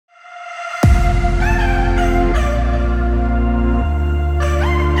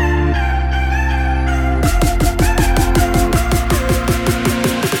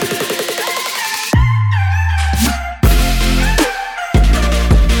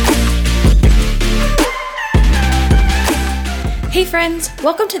Hey friends,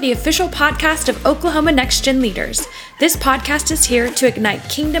 welcome to the official podcast of Oklahoma Next Gen Leaders. This podcast is here to ignite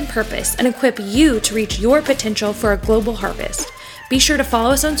kingdom purpose and equip you to reach your potential for a global harvest. Be sure to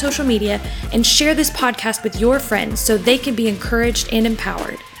follow us on social media and share this podcast with your friends so they can be encouraged and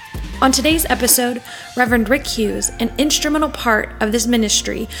empowered. On today's episode, Reverend Rick Hughes, an instrumental part of this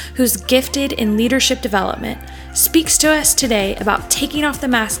ministry who's gifted in leadership development, speaks to us today about taking off the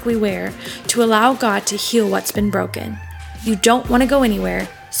mask we wear to allow God to heal what's been broken. You don't want to go anywhere,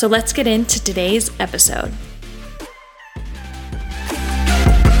 so let's get into today's episode.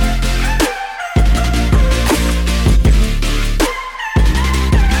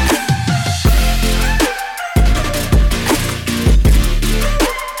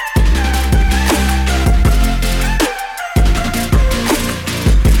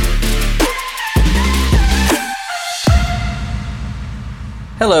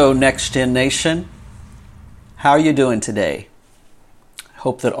 Hello, Next Gen Nation. How are you doing today?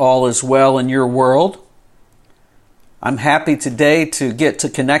 Hope that all is well in your world. I'm happy today to get to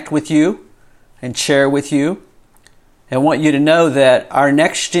connect with you and share with you. I want you to know that our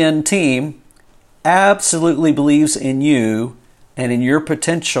Next Gen team absolutely believes in you and in your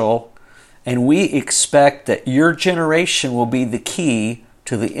potential, and we expect that your generation will be the key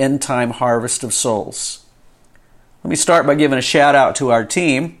to the end time harvest of souls. Let me start by giving a shout out to our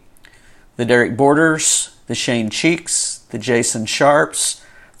team, the Derek Borders, the Shane Cheeks, the Jason Sharps,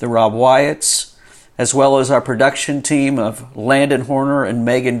 the Rob Wyatts, as well as our production team of Landon Horner and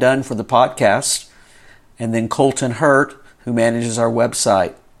Megan Dunn for the podcast, and then Colton Hurt, who manages our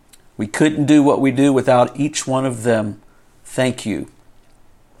website. We couldn't do what we do without each one of them. Thank you.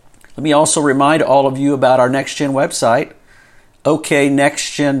 Let me also remind all of you about our Next Gen website,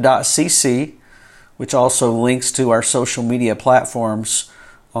 oknextgen.cc, which also links to our social media platforms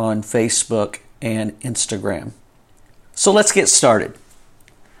on Facebook and Instagram. So let's get started.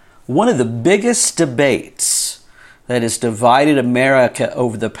 One of the biggest debates that has divided America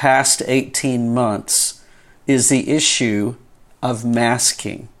over the past 18 months is the issue of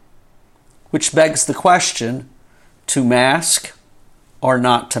masking, which begs the question, to mask or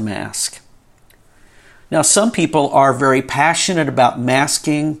not to mask? Now, some people are very passionate about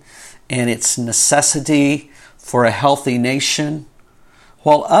masking and its necessity for a healthy nation,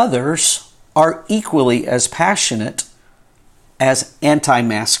 while others are equally as passionate as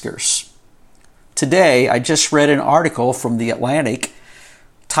anti-maskers. Today, I just read an article from The Atlantic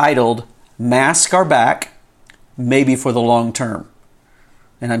titled, "Masks Are Back, Maybe for the Long Term."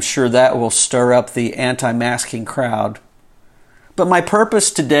 And I'm sure that will stir up the anti-masking crowd. But my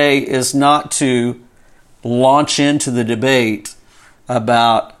purpose today is not to launch into the debate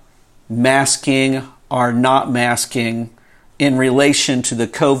about masking or not masking in relation to the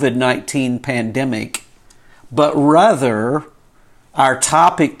COVID-19 pandemic, but rather our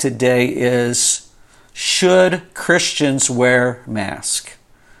topic today is, should Christians wear masks?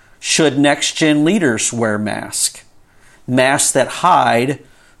 Should Next Gen leaders wear masks? Masks that hide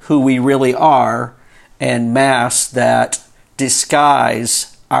who we really are and masks that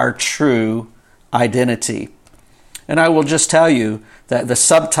disguise our true identity. And I will just tell you that the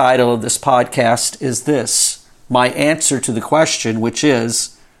subtitle of this podcast is this: my answer to the question, which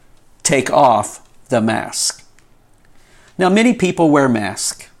is, take off the mask. Now, many people wear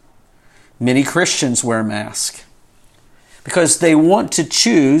masks. Many Christians wear masks because they want to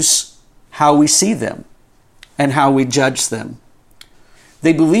choose how we see them and how we judge them.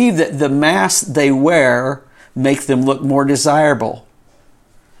 They believe that the masks they wear make them look more desirable.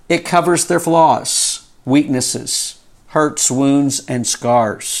 It covers their flaws, weaknesses, hurts, wounds, and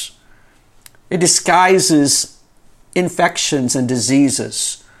scars. It disguises infections and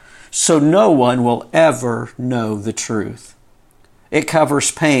diseases, so no one will ever know the truth. It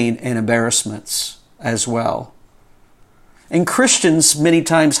covers pain and embarrassments as well. And Christians many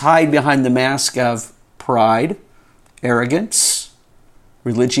times hide behind the mask of pride, arrogance,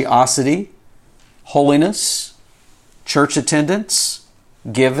 religiosity, holiness, church attendance,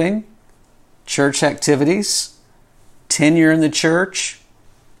 giving, church activities, tenure in the church,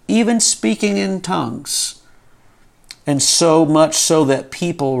 even speaking in tongues. And so much so that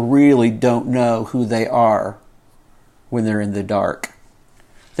people really don't know who they are when they're in the dark.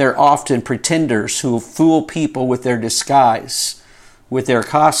 They're often pretenders who fool people with their disguise, with their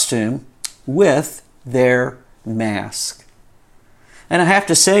costume, with their mask. And I have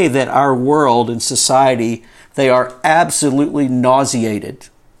to say that our world and society, they are absolutely nauseated.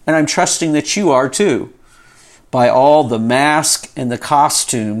 And I'm trusting that you are too, by all the masks and the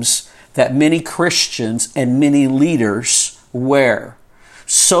costumes that many Christians and many leaders wear.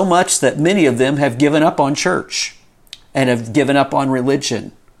 So much that many of them have given up on church and have given up on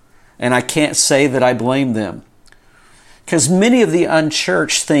religion. And I can't say that I blame them. Because many of the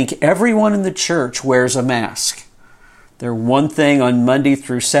unchurched think everyone in the church wears a mask. They're one thing on Monday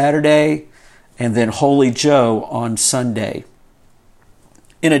through Saturday, and then Holy Joe on Sunday.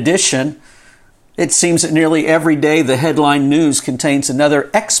 In addition, it seems that nearly every day the headline news contains another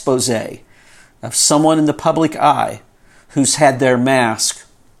expose of someone in the public eye who's had their mask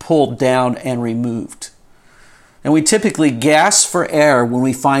pulled down and removed. And we typically gasp for air when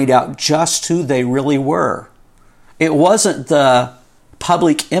we find out just who they really were. It wasn't the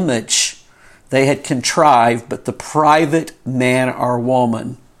public image they had contrived, but the private man or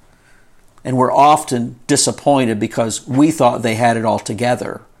woman. And we're often disappointed because we thought they had it all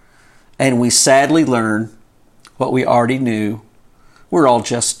together. And we sadly learn what we already knew. We're all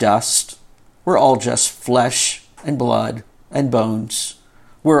just dust. We're all just flesh and blood and bones.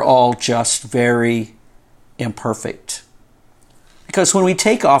 We're all just very imperfect. Because when we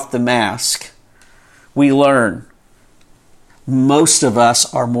take off the mask, we learn most of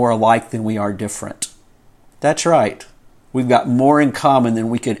us are more alike than we are different. That's right. We've got more in common than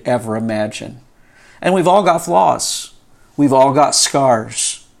we could ever imagine. And we've all got flaws. We've all got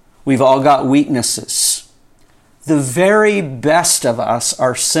scars. We've all got weaknesses. The very best of us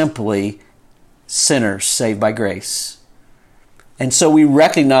are simply sinners saved by grace. And so we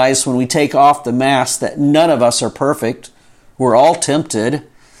recognize when we take off the mask that none of us are perfect. We're all tempted.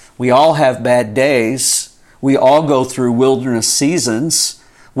 We all have bad days. We all go through wilderness seasons.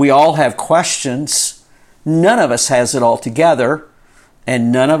 We all have questions. None of us has it all together,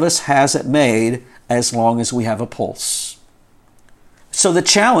 and none of us has it made as long as we have a pulse. So the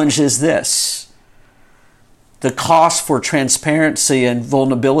challenge is this. The cost for transparency and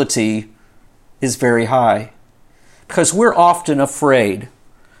vulnerability is very high because we're often afraid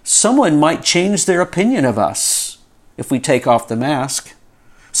someone might change their opinion of us if we take off the mask.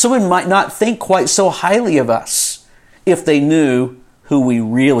 Someone might not think quite so highly of us if they knew who we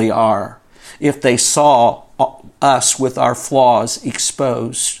really are, if they saw us with our flaws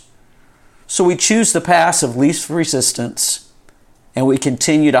exposed. So we choose the path of least resistance, and we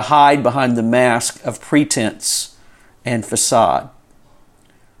continue to hide behind the mask of pretense and facade.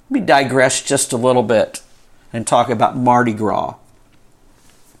 Let me digress just a little bit and talk about Mardi Gras.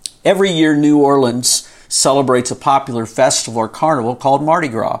 Every year, New Orleans celebrates a popular festival or carnival called Mardi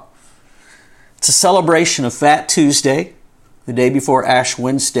Gras. It's a celebration of Fat Tuesday, the day before Ash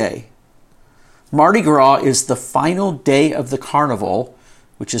Wednesday. Mardi Gras is the final day of the carnival,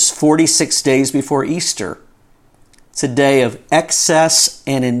 which is 46 days before Easter. It's a day of excess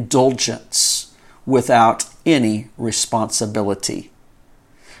and indulgence without any responsibility.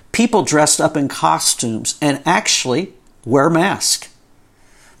 People dressed up in costumes and actually wear masks.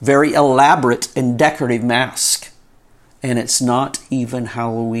 Very elaborate and decorative mask. And it's not even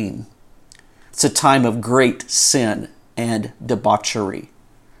Halloween. It's a time of great sin and debauchery.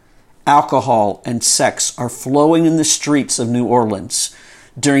 Alcohol and sex are flowing in the streets of New Orleans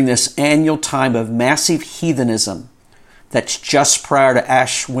during this annual time of massive heathenism that's just prior to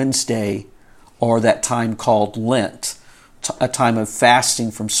Ash Wednesday, or that time called Lent, a time of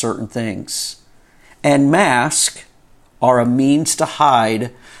fasting from certain things. And masks are a means to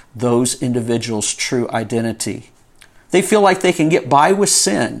hide those individuals' true identity. They feel like they can get by with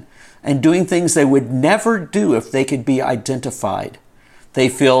sin and doing things they would never do if they could be identified. They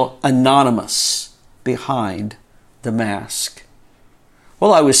feel anonymous behind the mask.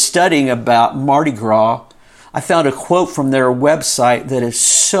 While I was studying about Mardi Gras, I found a quote from their website that is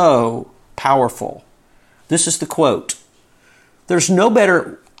so powerful. This is the quote. "There's no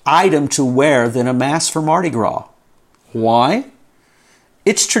better item to wear than a mask for Mardi Gras. Why?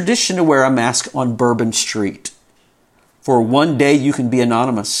 It's tradition to wear a mask on Bourbon Street. For one day you can be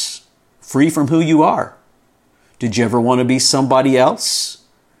anonymous, free from who you are. Did you ever want to be somebody else?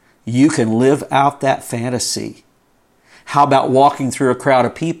 You can live out that fantasy. How about walking through a crowd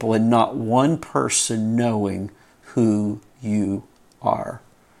of people and not one person knowing who you are?"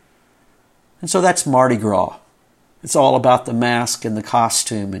 And so that's Mardi Gras. It's all about the mask and the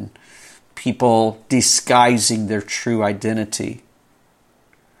costume and people disguising their true identity.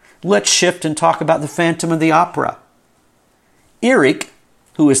 Let's shift and talk about the Phantom of the Opera. Eric,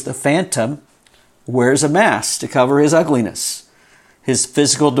 who is the Phantom, wears a mask to cover his ugliness, his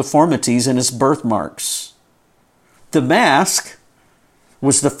physical deformities, and his birthmarks. The mask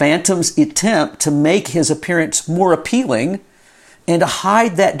was the Phantom's attempt to make his appearance more appealing and to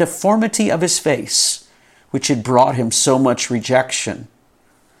hide that deformity of his face, which had brought him so much rejection.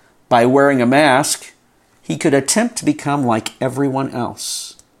 By wearing a mask, he could attempt to become like everyone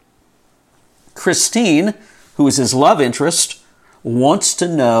else. Christine, who is his love interest, wants to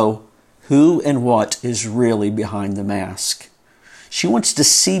know who and what is really behind the mask. She wants to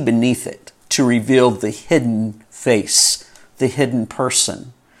see beneath it, to reveal the hidden face, the hidden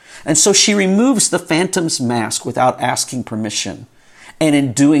person. And so she removes the phantom's mask without asking permission. And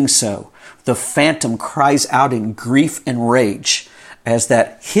in doing so, the phantom cries out in grief and rage as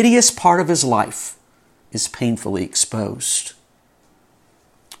that hideous part of his life is painfully exposed.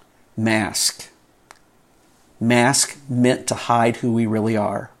 Mask. Mask meant to hide who we really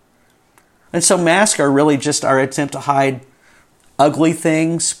are. And so masks are really just our attempt to hide ugly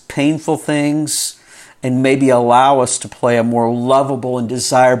things, painful things, and maybe allow us to play a more lovable and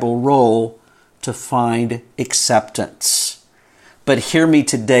desirable role to find acceptance. But hear me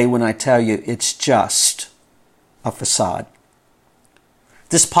today when I tell you it's just a facade.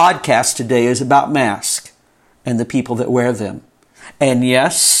 This podcast today is about masks and the people that wear them. And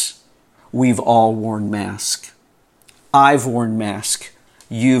yes, we've all worn masks. I've worn masks.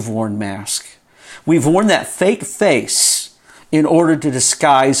 You've worn masks. We've worn that fake face in order to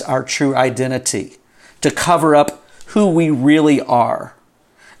disguise our true identity, to cover up who we really are,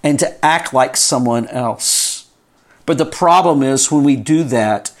 and to act like someone else. But the problem is when we do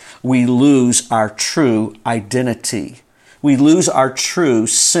that, we lose our true identity. We lose our true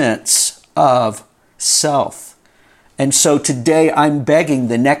sense of self. And so today I'm begging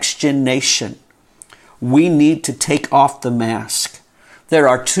the next gen nation, we need to take off the mask. There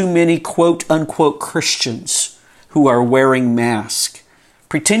are too many quote unquote Christians who are wearing masks,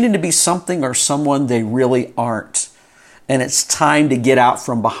 pretending to be something or someone they really aren't. And it's time to get out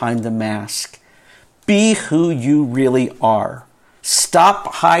from behind the mask. Be who you really are.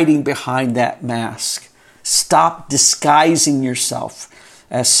 Stop hiding behind that mask. Stop disguising yourself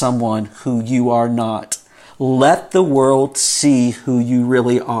as someone who you are not. Let the world see who you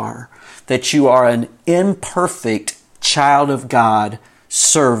really are, that you are an imperfect child of God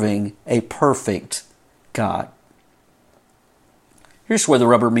serving a perfect God. Here's where the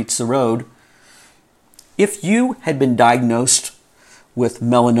rubber meets the road. If you had been diagnosed with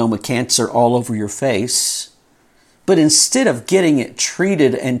melanoma cancer all over your face, but instead of getting it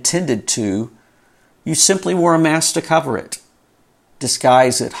treated and tended to, you simply wore a mask to cover it,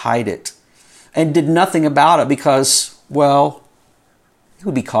 disguise it, hide it, and did nothing about it because, well, it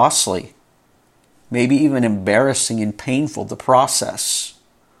would be costly, maybe even embarrassing and painful, the process.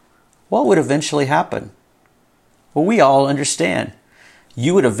 What would eventually happen? Well, we all understand.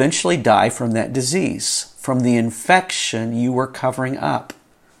 You would eventually die from that disease, from the infection you were covering up.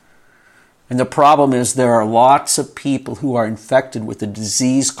 And the problem is there are lots of people who are infected with a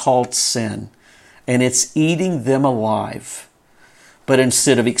disease called sin, and it's eating them alive. But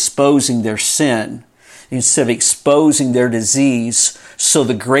instead of exposing their sin, instead of exposing their disease so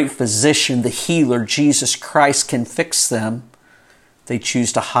the great physician, the healer, Jesus Christ, can fix them, they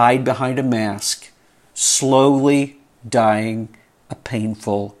choose to hide behind a mask, slowly dying a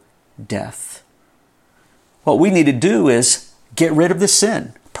painful death. What we need to do is get rid of the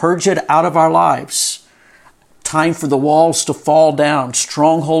sin, purge it out of our lives. Time for the walls to fall down,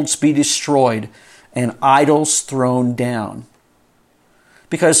 strongholds be destroyed, and idols thrown down.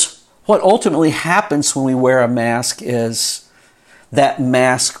 Because what ultimately happens when we wear a mask is that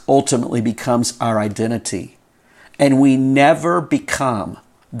mask ultimately becomes our identity. And we never become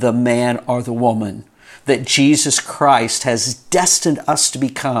the man or the woman that Jesus Christ has destined us to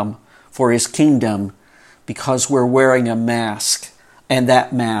become for His kingdom because we're wearing a mask, and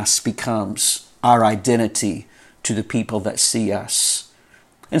that mask becomes our identity to the people that see us.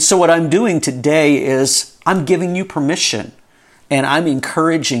 And so what I'm doing today is I'm giving you permission, and I'm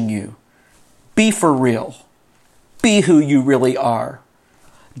encouraging you. Be for real. Be who you really are.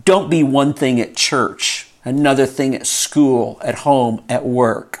 Don't be one thing at church, another thing at school, at home, at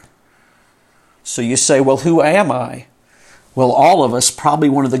work. So you say, well, who am I? Well, all of us, probably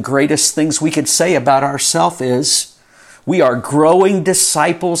one of the greatest things we could say about ourselves is we are growing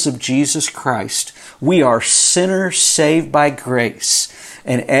disciples of Jesus Christ. We are sinners saved by grace.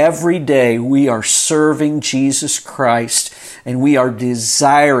 And every day we are serving Jesus Christ, and we are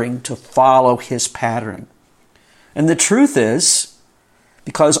desiring to follow His pattern. And the truth is,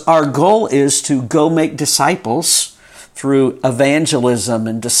 because our goal is to go make disciples through evangelism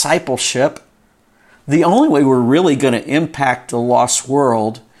and discipleship, the only way we're really going to impact the lost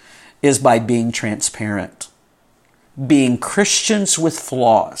world is by being transparent. Being Christians with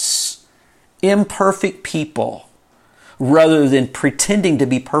flaws, imperfect people, rather than pretending to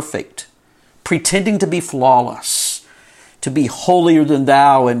be perfect, pretending to be flawless, to be holier than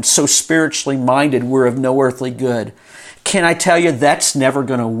thou and so spiritually minded we're of no earthly good. Can I tell you, that's never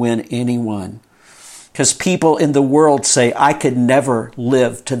going to win anyone. Because people in the world say, I could never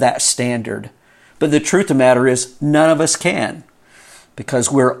live to that standard. But the truth of the matter is, none of us can.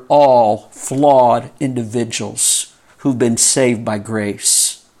 Because we're all flawed individuals who've been saved by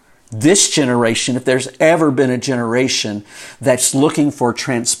grace. This generation, if there's ever been a generation that's looking for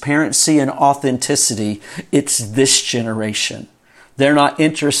transparency and authenticity, it's this generation. They're not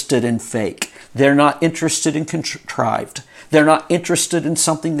interested in fake. They're not interested in contrived. They're not interested in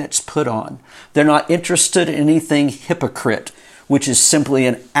something that's put on. They're not interested in anything hypocrite, which is simply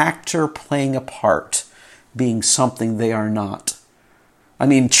an actor playing a part, being something they are not. I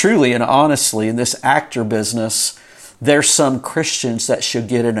mean, truly and honestly, in this actor business, there's some Christians that should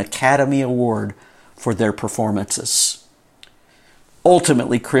get an Academy Award for their performances.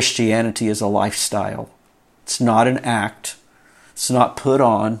 Ultimately, Christianity is a lifestyle. It's not an act. It's not put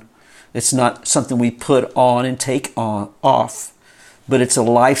on. It's not something we put on and take off, but it's a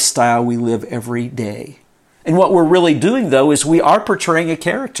lifestyle we live every day. And what we're really doing, though, is we are portraying a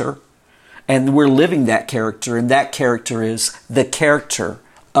character, and we're living that character, and that character is the character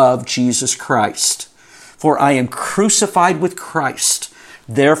of Jesus Christ. For I am crucified with Christ,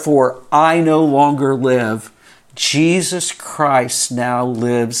 therefore I no longer live. Jesus Christ now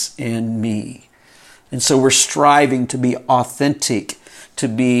lives in me. And so we're striving to be authentic, to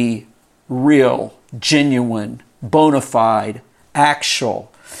be real, genuine, bona fide,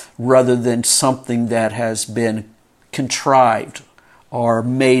 actual, rather than something that has been contrived or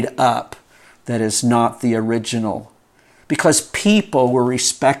made up that is not the original. Because people will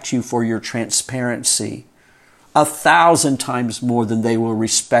respect you for your transparency 1,000 times more than they will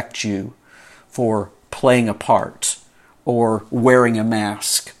respect you for playing a part or wearing a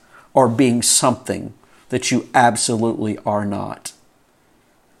mask or being something that you absolutely are not.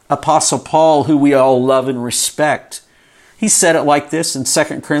 Apostle Paul, who we all love and respect, he said it like this in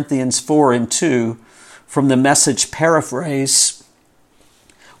 2 Corinthians 4:2 from the Message paraphrase.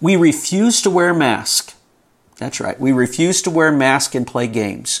 We refuse to wear masks. That's right. We refuse to wear masks and play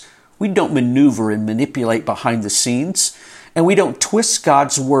games. We don't maneuver and manipulate behind the scenes, and we don't twist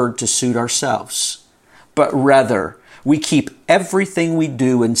God's word to suit ourselves. But rather, we keep everything we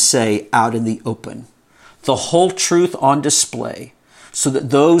do and say out in the open, the whole truth on display, so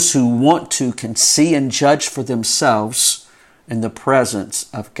that those who want to can see and judge for themselves in the presence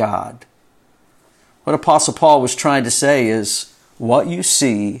of God. What Apostle Paul was trying to say is, what you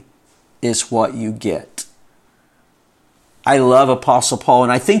see is what you get. I love Apostle Paul,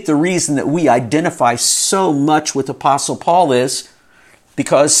 and I think the reason that we identify so much with Apostle Paul is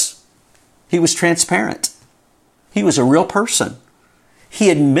because he was transparent. He was a real person. He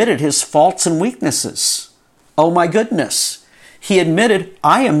admitted his faults and weaknesses. Oh my goodness. He admitted,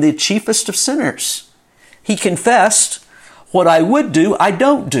 I am the chiefest of sinners. He confessed, what I would do, I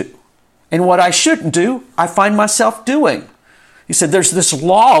don't do. And what I shouldn't do, I find myself doing. He said, there's this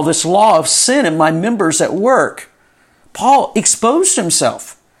law of sin in my members at work. Paul exposed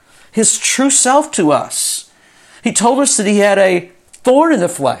himself, his true self to us. He told us that he had a thorn in the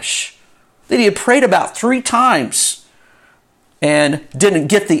flesh, that he had prayed about 3 times and didn't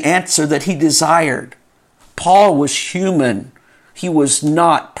get the answer that he desired. Paul was human. He was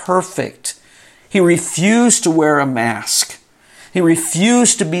not perfect. He refused to wear a mask. He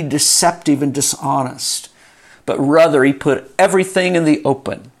refused to be deceptive and dishonest, but rather he put everything in the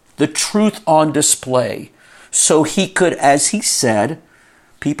open, the truth on display, so he could, as he said,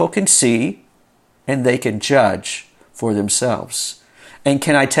 people can see and they can judge for themselves. And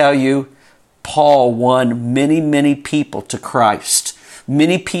can I tell you, Paul won many, many people to Christ.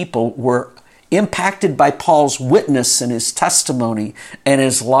 Many people were impacted by Paul's witness and his testimony and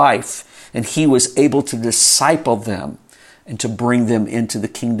his life, and he was able to disciple them and to bring them into the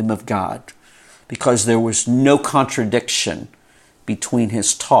kingdom of God because there was no contradiction between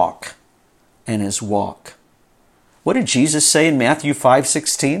his talk and his walk. What did Jesus say in Matthew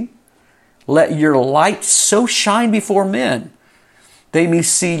 5:16? Let your light so shine before men, they may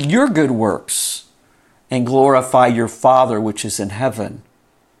see your good works and glorify your Father which is in heaven.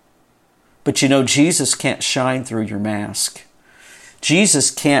 But you know, Jesus can't shine through your mask. Jesus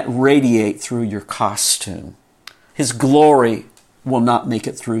can't radiate through your costume. His glory will not make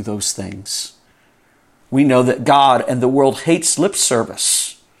it through those things. We know that God and the world hates lip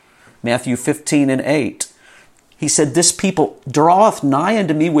service. Matthew 15:8. He said, this people draweth nigh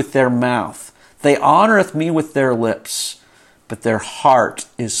unto me with their mouth. They honoreth me with their lips, but their heart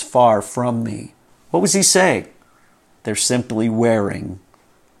is far from me. What was he saying? They're simply wearing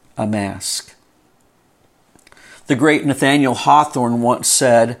a mask. The great Nathaniel Hawthorne once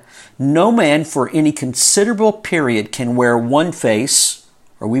said, no man for any considerable period can wear one face,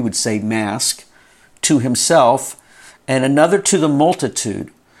 or we would say mask, to himself and another to the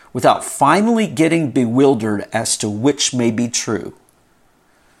multitude, without finally getting bewildered as to which may be true.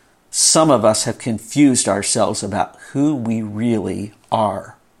 Some of us have confused ourselves about who we really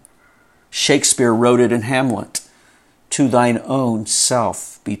are. Shakespeare wrote it in Hamlet, "To thine own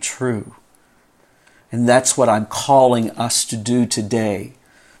self be true." And that's what I'm calling us to do today,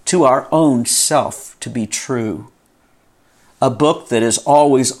 to our own self to be true. A book that is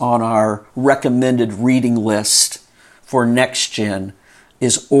always on our recommended reading list for Next Gen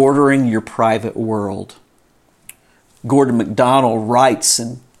is Ordering Your Private World. Gordon MacDonald writes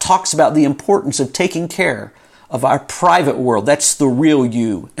and talks about the importance of taking care of our private world. That's the real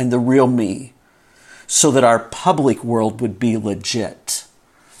you and the real me, so that our public world would be legit.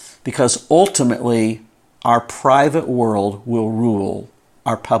 Because ultimately, our private world will rule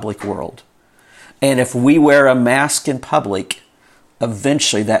our public world. And if we wear a mask in public,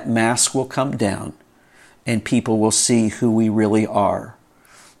 eventually that mask will come down and people will see who we really are.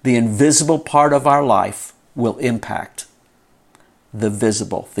 The invisible part of our life will impact the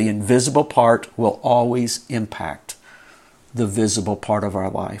visible. The invisible part will always impact the visible part of our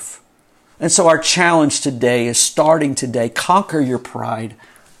life. And so our challenge today is starting today. Conquer your pride.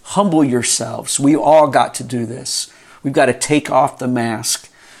 Humble yourselves. We all got to do this. We've got to take off the mask.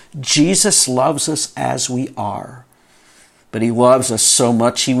 Jesus loves us as we are. But he loves us so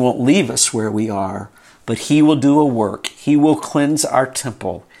much he won't leave us where we are. But he will do a work. He will cleanse our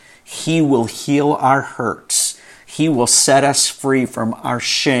temple. He will heal our hurts. He will set us free from our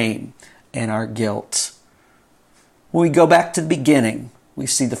shame and our guilt. When we go back to the beginning, we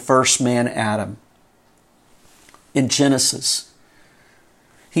see the first man, Adam. In Genesis,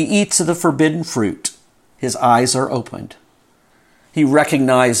 he eats of the forbidden fruit. His eyes are opened. He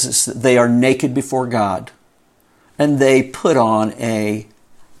recognizes that they are naked before God, and they put on a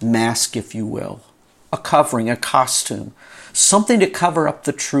mask, if you will, a covering, a costume, something to cover up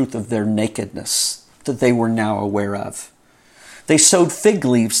the truth of their nakedness that they were now aware of. They sewed fig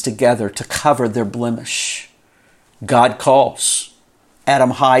leaves together to cover their blemish. God calls.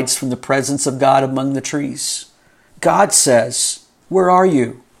 Adam hides from the presence of God among the trees. God says, "Where are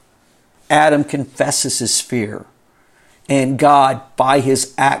you?" Adam confesses his fear. And God, by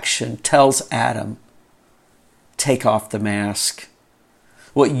his action, tells Adam, take off the mask.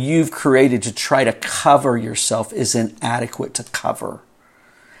 What you've created to try to cover yourself is inadequate to cover.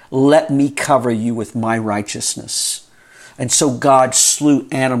 Let me cover you with my righteousness. And so God slew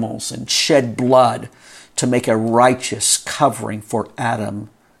animals and shed blood to make a righteous covering for Adam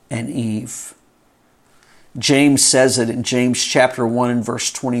and Eve. James says it in James chapter 1 and verse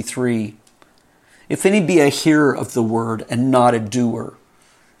 23. If any be a hearer of the word and not a doer,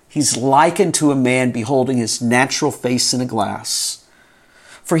 he's likened to a man beholding his natural face in a glass.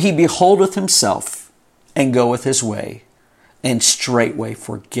 For he beholdeth himself and goeth his way, and straightway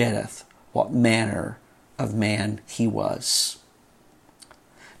forgetteth what manner of man he was.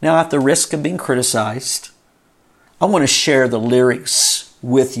 Now, at the risk of being criticized, I want to share the lyrics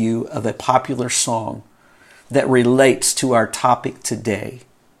with you of a popular song that relates to our topic today.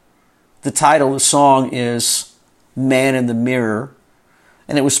 The title of the song is Man in the Mirror,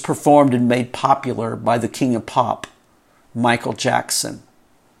 and it was performed and made popular by the king of pop, Michael Jackson.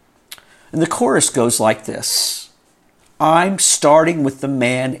 And the chorus goes like this. I'm starting with the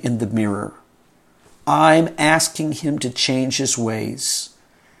man in the mirror. I'm asking him to change his ways.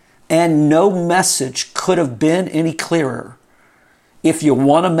 And no message could have been any clearer. If you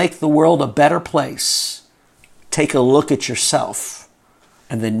want to make the world a better place, take a look at yourself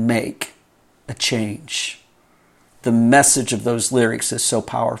and then make a change. The message of those lyrics is so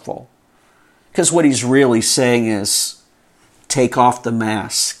powerful. Because what he's really saying is, take off the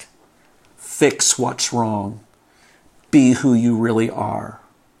mask. Fix what's wrong. Be who you really are.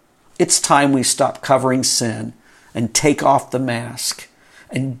 It's time we stop covering sin and take off the mask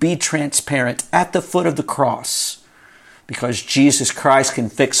and be transparent at the foot of the cross, because Jesus Christ can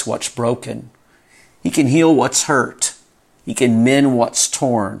fix what's broken. He can heal what's hurt. He can mend what's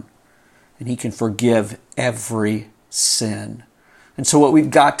torn. And he can forgive every sin. And so what we've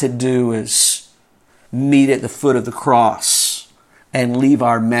got to do is meet at the foot of the cross and leave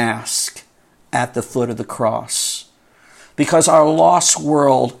our mask at the foot of the cross. Because our lost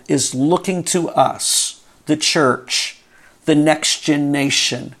world is looking to us, the church, the next gen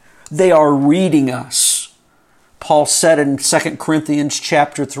nation. They are reading us. Paul said in 2 Corinthians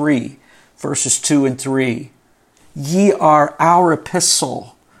chapter 3, verses 2 and 3, ye are our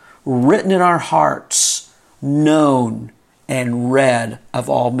epistle, written in our hearts, known and read of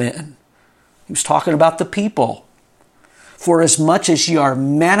all men. He was talking about the people. For as much as ye are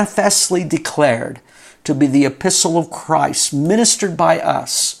manifestly declared to be the epistle of Christ, ministered by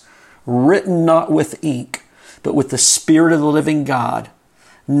us, written not with ink, but with the Spirit of the living God,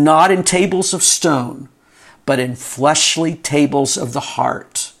 not in tables of stone, but in fleshly tables of the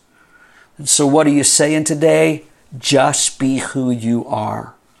heart. And so what are you saying today? Just be who you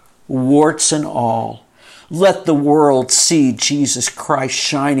are, warts and all. Let the world see Jesus Christ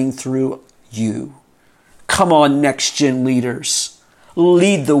shining through you. Come on, Next Gen leaders,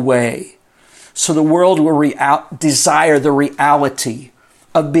 lead the way so the world will desire the reality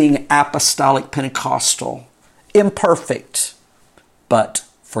of being apostolic Pentecostal, imperfect, but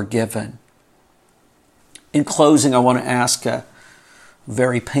forgiven. In closing, I want to ask a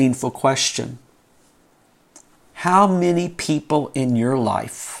very painful question. How many people in your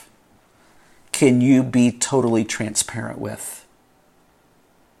life can you be totally transparent with?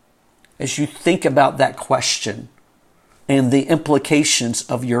 As you think about that question and the implications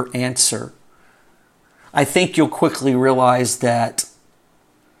of your answer, I think you'll quickly realize that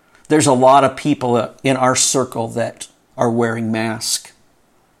there's a lot of people in our circle that are wearing masks.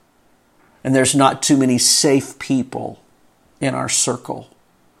 And there's not too many safe people in our circle.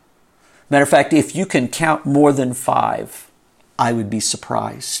 Matter of fact, if you can count more than 5, I would be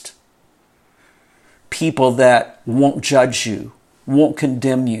surprised. People that won't judge you, won't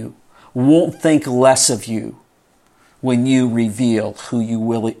condemn you, won't think less of you when you reveal who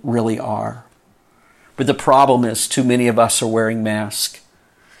you really are. But the problem is too many of us are wearing masks.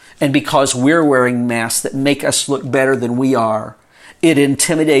 And because we're wearing masks that make us look better than we are, it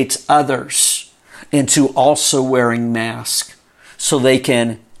intimidates others into also wearing masks so they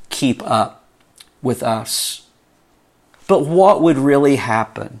can keep up with us. But what would really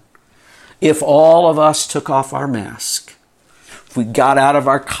happen if all of us took off our mask? If we got out of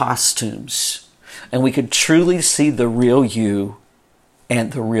our costumes and we could truly see the real you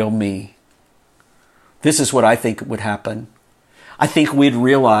and the real me? This is what I think would happen. I think we'd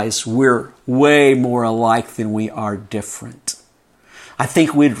realize we're way more alike than we are different. I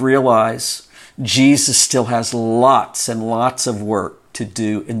think we'd realize Jesus still has lots and lots of work to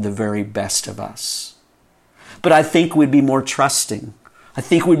do in the very best of us. But I think we'd be more trusting. I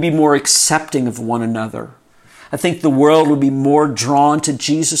think we'd be more accepting of one another. I think the world would be more drawn to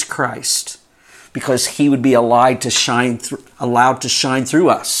Jesus Christ because he would be allowed to shine through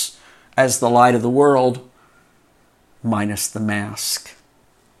us as the light of the world, minus the mask.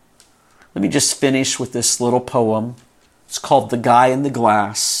 Let me just finish with this little poem. It's called The Guy in the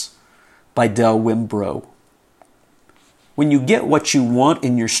Glass by Del Wimbrough. When you get what you want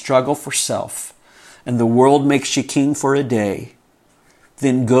in your struggle for self, and the world makes you king for a day,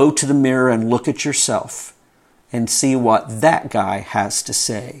 then go to the mirror and look at yourself and see what that guy has to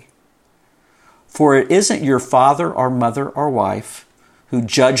say. For it isn't your father or mother or wife who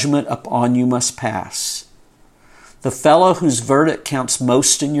judgment upon you must pass. The fellow whose verdict counts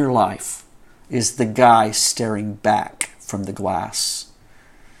most in your life is the guy staring back from the glass.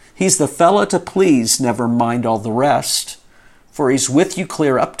 He's the fellow to please, never mind all the rest, for he's with you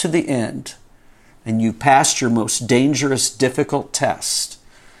clear up to the end, and you passed your most dangerous, difficult test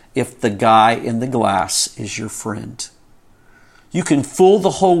if the guy in the glass is your friend. You can fool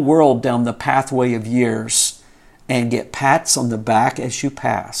the whole world down the pathway of years and get pats on the back as you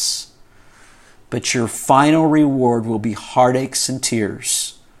pass, but your final reward will be heartaches and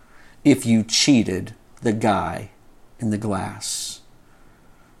tears if you cheated the guy in the glass.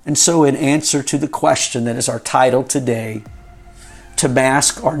 And so in answer to the question that is our title today, to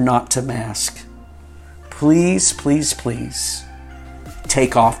mask or not to mask, please, please, please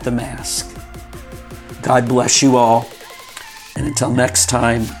take off the mask. God bless you all. And until next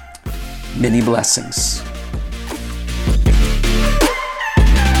time, many blessings.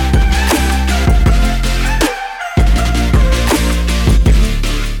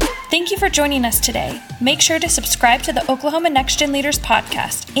 Thank you for joining us today. Make sure to subscribe to the Oklahoma Next Gen Leaders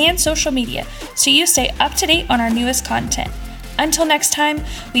podcast and social media so you stay up to date on our newest content. Until next time,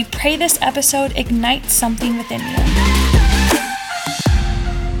 we pray this episode ignites something within you.